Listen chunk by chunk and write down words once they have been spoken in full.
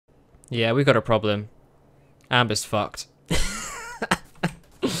Yeah, we got a problem. Amber's fucked.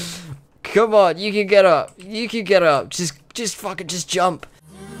 Come on, you can get up. You can get up. Just fucking just jump.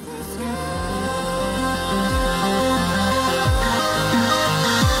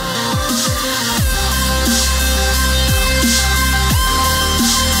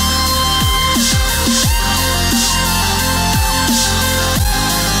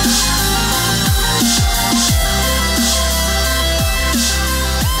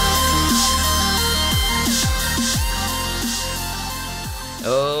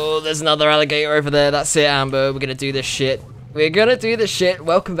 Oh, there's another alligator over there. That's it, Amber. We're gonna do this shit. We're gonna do this shit.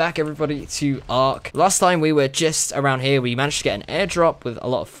 Welcome back, everybody, to Ark. Last time we were just around here. We managed to get an airdrop with a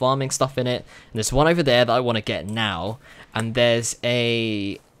lot of farming stuff in it. And there's one over there that I want to get now. And there's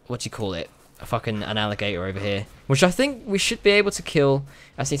a... what do you call it? An alligator over here. Which I think we should be able to kill.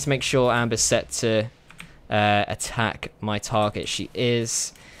 I just need to make sure Amber's set to attack my target. She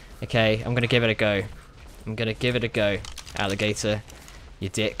is. Okay, I'm gonna give it a go. I'm gonna give it a go, alligator. You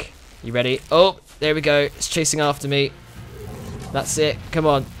dick. You ready? Oh, there we go. It's chasing after me. That's it. Come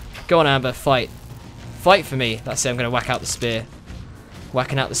on. Go on, Amber. Fight. Fight for me. That's it. I'm going to whack out the spear.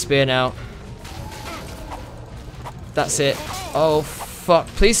 Whacking out the spear now. That's it. Oh, fuck.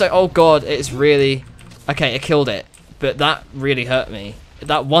 Please don't. Oh, God. It's really... okay, it killed it. But that really hurt me.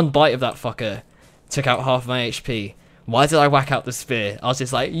 That one bite of that fucker took out half my HP. Why did I whack out the spear? I was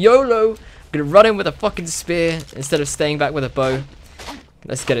just like, YOLO. I'm going to run in with a fucking spear instead of staying back with a bow.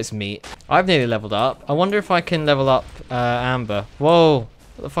 Let's get its meat. I've nearly leveled up. I wonder if I can level up Amber. Whoa.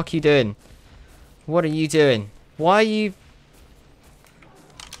 What the fuck are you doing? What are you doing? Why are you...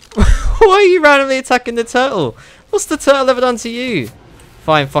 why are you randomly attacking the turtle? What's the turtle ever done to you?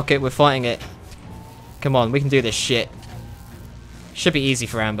 Fine, fuck it. We're fighting it. Come on, we can do this shit. Should be easy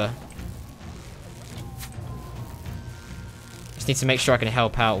for Amber. Just need to make sure I can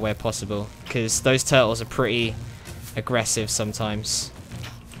help out where possible. Because those turtles are pretty aggressive sometimes.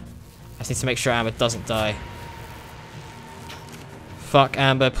 I just need to make sure Amber doesn't die. Fuck,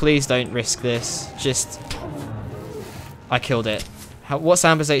 Amber, please don't risk this. Just... I killed it. What's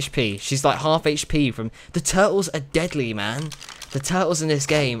Amber's HP? She's like half HP from... the turtles are deadly, man. The turtles in this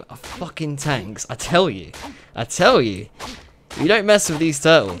game are fucking tanks. I tell you. I tell you. You don't mess with these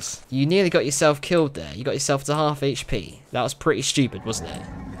turtles. You nearly got yourself killed there. You got yourself to half HP. That was pretty stupid, wasn't it?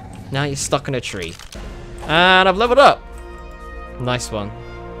 Now you're stuck in a tree. And I've leveled up. Nice one.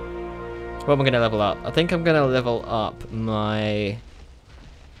 What am I going to level up? I think I'm going to level up my...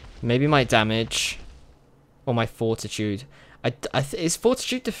 maybe my damage. Or my fortitude. Is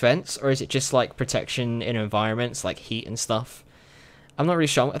fortitude defense? Or is it just like protection in environments like heat and stuff? I'm not really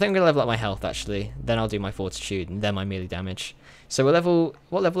sure. I think I'm going to level up my health actually. Then I'll do my fortitude and then my melee damage. So we're level...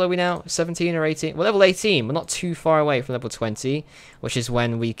 what level are we now? 17 or 18? We're level 18. We're not too far away from level 20. Which is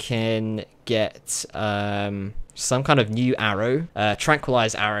when we can get... some kind of new arrow,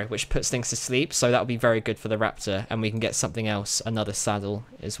 tranquilize arrow, which puts things to sleep, so that'll be very good for the raptor, and we can get something else, another saddle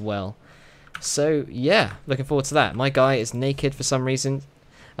as well. So yeah, looking forward to that. My guy is naked for some reason.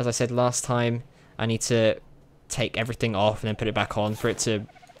 As I said last time, I need to take everything off and then put it back on for it to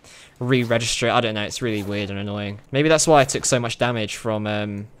re-register it. I don't know, it's really weird and annoying. Maybe that's why I took so much damage from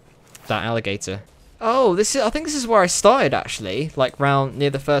that alligator. Oh, I think this is where I started actually, like round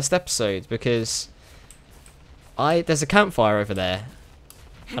near the first episode, because there's a campfire over there,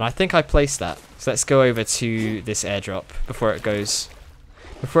 and I think I placed that. So let's go over to this airdrop before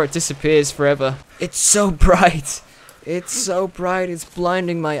it disappears forever. It's so bright. It's so bright. It's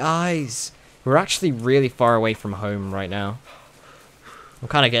blinding my eyes. We're actually really far away from home right now. I'm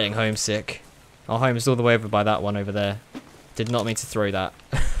kind of getting homesick. Our home is all the way over by that one over there. Did not mean to throw that.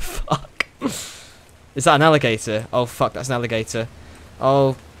 Fuck. Is that an alligator? Oh fuck, that's an alligator.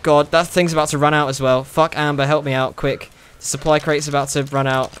 Oh God, that thing's about to run out as well. Fuck, Amber, help me out, quick. The supply crate's about to run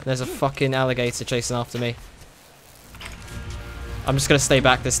out. There's a fucking alligator chasing after me. I'm just gonna stay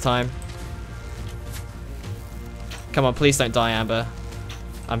back this time. Come on, please don't die, Amber.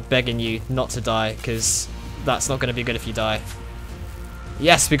 I'm begging you not to die, because that's not gonna be good if you die.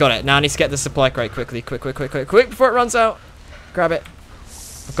 Yes, we got it. Now I need to get the supply crate quickly. Quick, before it runs out. Grab it.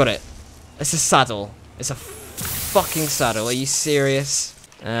 I've got it. It's a saddle. It's a fucking saddle. Are you serious?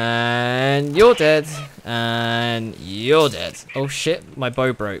 And you're dead. And you're dead. Oh shit, my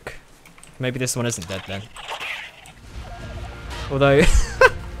bow broke. Maybe this one isn't dead then. Although,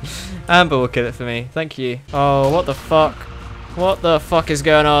 Amber will kill it for me. Thank you. Oh, what the fuck? What the fuck is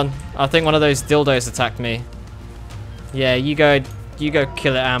going on? I think one of those dildos attacked me. Yeah, you go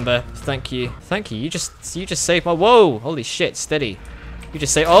kill it, Amber. Thank you. Thank you. You just saved my... Whoa! Holy shit, steady. You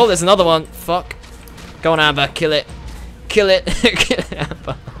just say... Oh, there's another one. Fuck. Go on, Amber. Kill it. Kill it. Kill it,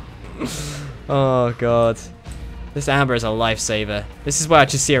 Amber. Oh god. This Amber is a lifesaver. This is where I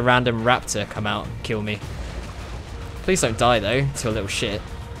just see a random raptor come out and kill me. Please don't die though, to a little shit.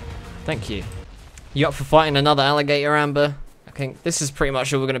 Thank you. You up for fighting another alligator, Amber? I think this is pretty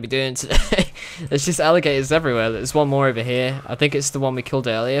much all we're going to be doing today. There's just alligators everywhere. There's one more over here. I think it's the one we killed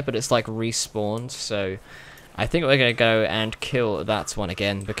earlier, but it's like respawned. So I think we're going to go and kill that one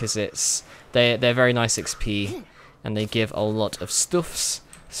again because they're very nice XP and they give a lot of stuffs.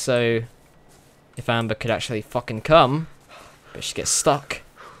 So if Amber could actually fucking come, but she gets stuck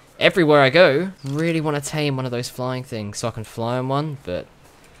everywhere I go. Really want to tame one of those flying things so I can fly on one, but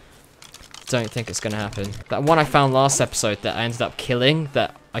don't think it's going to happen. That one I found last episode that I ended up killing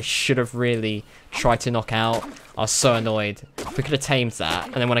that I should have really tried to knock out. I was so annoyed. If we could have tamed that,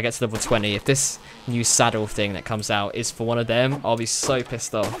 and then when I get to level 20, if this new saddle thing that comes out is for one of them, I'll be so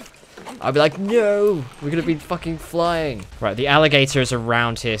pissed off. I'll be like, no, we're going to be fucking flying. Right, the alligator is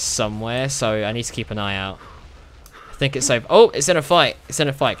around here somewhere, so I need to keep an eye out. I think it's safe. Oh, it's in a fight. It's in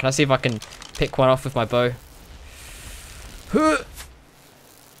a fight. Can I see if I can pick one off with my bow?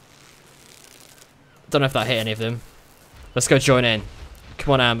 Don't know if that hit any of them. Let's go join in.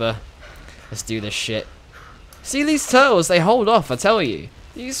 Come on, Amber. Let's do this shit. See these turtles? They hold off, I tell you.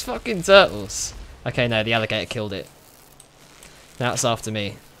 These fucking turtles. Okay, no, the alligator killed it. Now it's after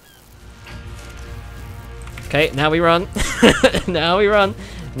me. Okay, now we run. Now we run.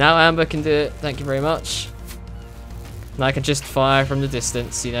 Now Amber can do it. Thank you very much. And I can just fire from the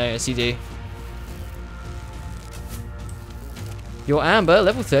distance, you know, as you do. Your Amber,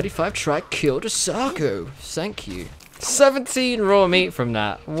 level 35 try killed a Sarko. Thank you. 17 raw meat from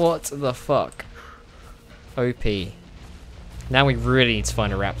that. What the fuck? OP. Now we really need to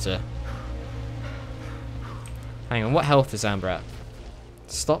find a raptor. Hang on, what health is Amber at?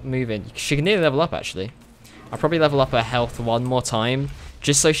 Stop moving. She can nearly level up, actually. I'll probably level up her health one more time,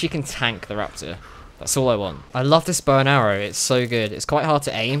 just so she can tank the raptor. That's all I want. I love this bow and arrow. It's so good. It's quite hard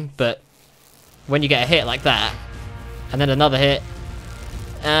to aim, but when you get a hit like that, and then another hit,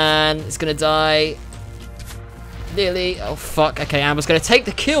 and it's gonna die. Nearly. Oh fuck. Okay, Amber's gonna take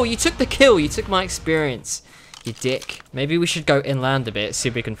the kill. You took the kill. You took my experience. You dick. Maybe we should go inland a bit, see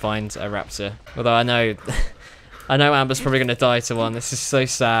if we can find a raptor. Although I know, I know Amber's probably gonna die to one. This is so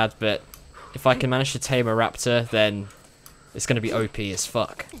sad, but if I can manage to tame a raptor, then it's gonna be OP as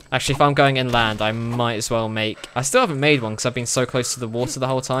fuck. Actually, if I'm going inland, I might as well make. I still haven't made one because I've been so close to the water the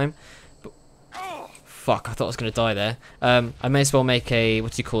whole time. Fuck, I thought I was going to die there. I may as well make a,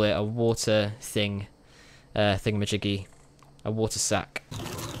 what do you call it, a water thing, thingamajiggy, a water sack.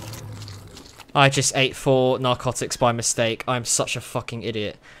 I just ate 4 narcotics by mistake. I'm such a fucking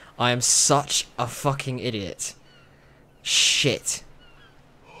idiot. I am such a fucking idiot. Shit.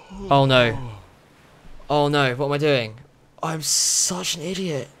 Oh no. Oh no, what am I doing? I'm such an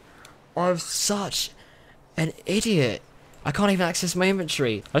idiot. I'm such an idiot. I can't even access my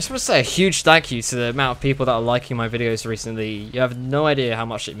inventory. I just want to say a huge thank you to the amount of people that are liking my videos recently. You have no idea how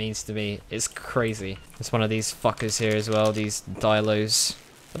much it means to me. It's crazy. There's one of these fuckers here as well, these Dilos.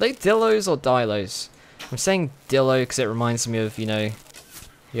 Are they Dillos or Dilos? I'm saying Dillo because it reminds me of, you know,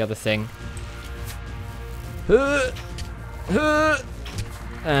 the other thing.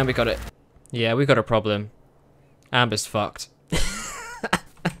 And we got it. Yeah, we got a problem. Amber's fucked.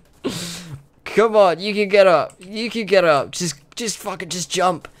 Come on, you can get up. You can get up. Just fucking just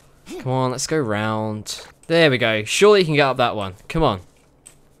jump. Come on, let's go round. There we go. Surely you can get up that one. Come on.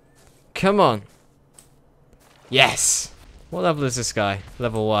 Come on. Yes. What level is this guy?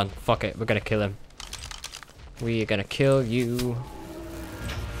 Level 1. Fuck it, we're gonna kill him. We are gonna kill you.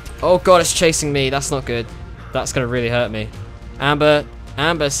 Oh god, it's chasing me. That's not good. That's gonna really hurt me. Amber,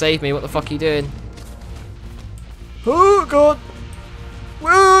 Amber, save me. What the fuck are you doing? Oh god.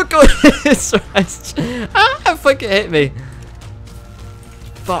 Oh god, it's right. Ah, fuck, it hit me.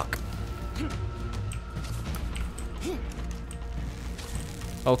 Fuck.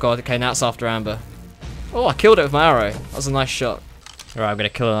 Oh god, okay, now it's after Amber. Oh, I killed it with my arrow. That was a nice shot. Alright, I'm gonna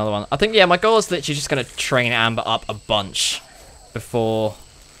kill another one. I think, yeah, my goal is literally just gonna train Amber up a bunch before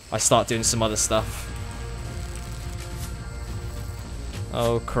I start doing some other stuff.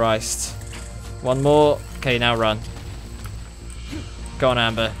 Oh Christ. One more. Okay, now run. Go on,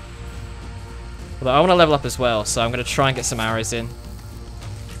 Amber. Although I want to level up as well, so I'm going to try and get some arrows in.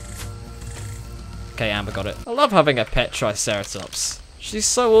 Okay, Amber got it. I love having a pet Triceratops. She's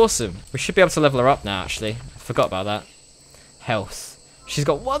so awesome. We should be able to level her up now, actually. I forgot about that. Health. She's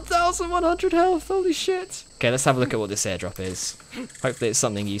got 1,100 health. Holy shit. Okay, let's have a look at what this airdrop is. Hopefully it's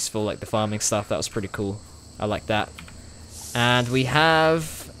something useful, like the farming stuff. That was pretty cool. I like that. And we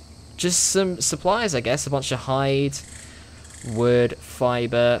have just some supplies, I guess. A bunch of hide. Wood,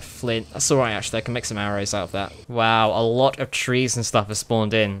 fiber, flint. That's alright, actually. I can make some arrows out of that. Wow, a lot of trees and stuff have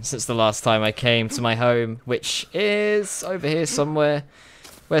spawned in since the last time I came to my home, which is over here somewhere.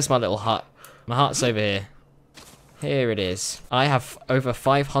 Where's my little hut? My hut's over here. Here it is. I have over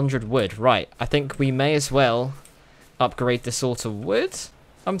 500 wood. Right, I think we may as well upgrade this all to wood,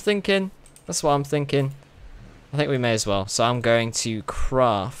 I'm thinking. That's what I'm thinking. I think we may as well. So I'm going to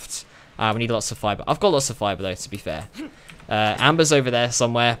craft... we need lots of fiber. I've got lots of fiber, though, to be fair. Amber's over there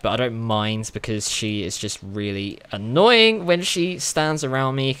somewhere, but I don't mind because she is just really annoying when she stands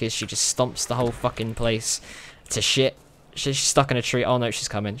around me because she just stomps the whole fucking place to shit. She's stuck in a tree. Oh, no, she's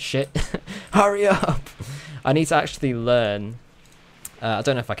coming. Shit. Hurry up. I need to actually learn. I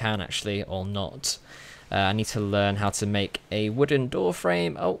don't know if I can, actually, or not. I need to learn how to make a wooden door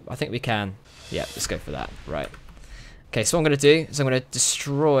frame. Oh, I think we can. Yeah, let's go for that. Right. Okay, so what I'm going to do is I'm going to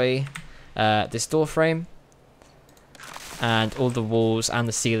destroy this door frame. And all the walls and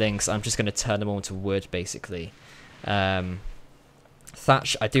the ceilings, I'm just going to turn them all into wood, basically.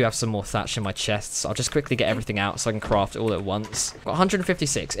 Thatch, I do have some more thatch in my chests. I'll just quickly get everything out so I can craft it all at once. Got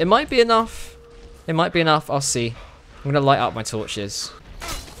 156. It might be enough. It might be enough. I'll see. I'm going to light up my torches.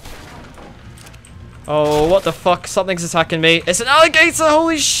 Oh, what the fuck? Something's attacking me. It's an alligator!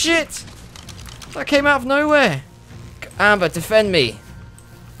 Holy shit! That came out of nowhere. Amber, defend me.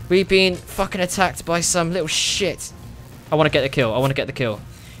 We've been fucking attacked by some little shit. I want to get the kill. I want to get the kill.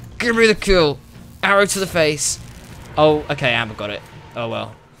 Give me the kill. Arrow to the face. Oh, okay, Amber got it. Oh,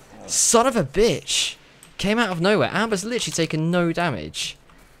 well. Son of a bitch. Came out of nowhere. Amber's literally taken no damage.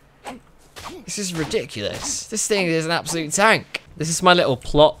 This is ridiculous. This thing is an absolute tank. This is my little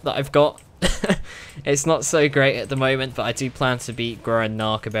plot that I've got. It's not so great at the moment, but I do plan to be growing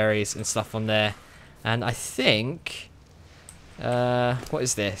narca berries and stuff on there. And I think... what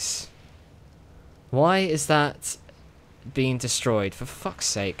is this? Why is that being destroyed? For fuck's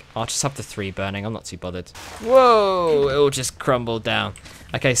sake. I'll just have the 3 burning. I'm not too bothered. Whoa! It all just crumbled down.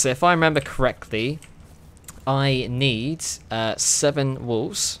 Okay, so if I remember correctly, I need 7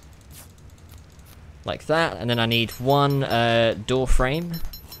 walls. Like that. And then I need 1 door frame.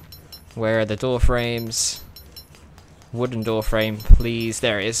 Where are the door frames? Wooden door frame, please.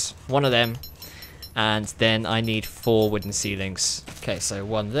 There it is. 1 of them. And then I need 4 wooden ceilings. Okay, so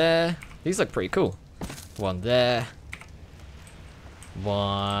 1 there. These look pretty cool. 1 there.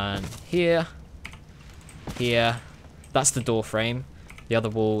 1 here. Here. That's the door frame. The other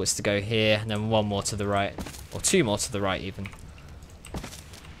wall is to go here. And then 1 more to the right. Or 2 more to the right, even.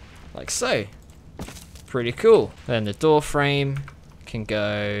 Like so. Pretty cool. Then the door frame can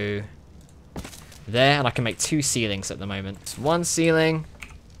go... there, and I can make 2 ceilings at the moment. 1 ceiling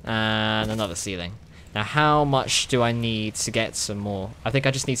and another ceiling. Now, how much do I need to get some more? I think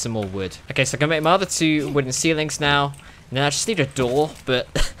I just need some more wood. Okay, so I can make my other 2 wooden ceilings now. And then I just need a door, but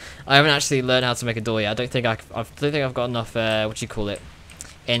I haven't actually learned how to make a door yet. I don't think I've got enough. What do you call it?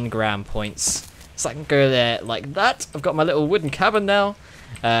 Engram points. So I can go there like that. I've got my little wooden cabin now.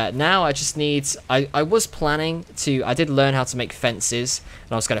 Now I just need, I was planning to, I did learn how to make fences,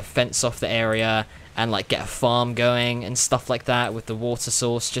 and I was going to fence off the area and like get a farm going and stuff like that with the water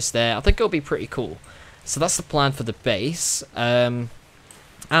source just there. I think it'll be pretty cool. So that's the plan for the base.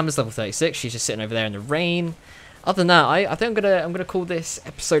 Amber's level 36, she's just sitting over there in the rain. Other than that, I think I'm gonna call this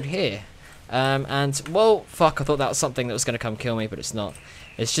episode here. And well, fuck, I thought that was something that was gonna come kill me, but it's not.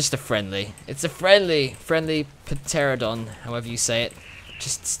 It's just a friendly. It's a friendly pterodon, however you say it.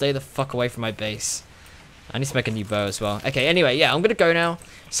 Just stay the fuck away from my base. I need to make a new bow as well. Okay, anyway, yeah, I'm going to go now.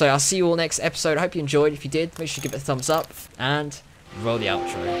 So I'll see you all next episode. I hope you enjoyed. If you did, make sure you give it a thumbs up. And roll the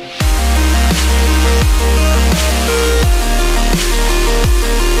outro.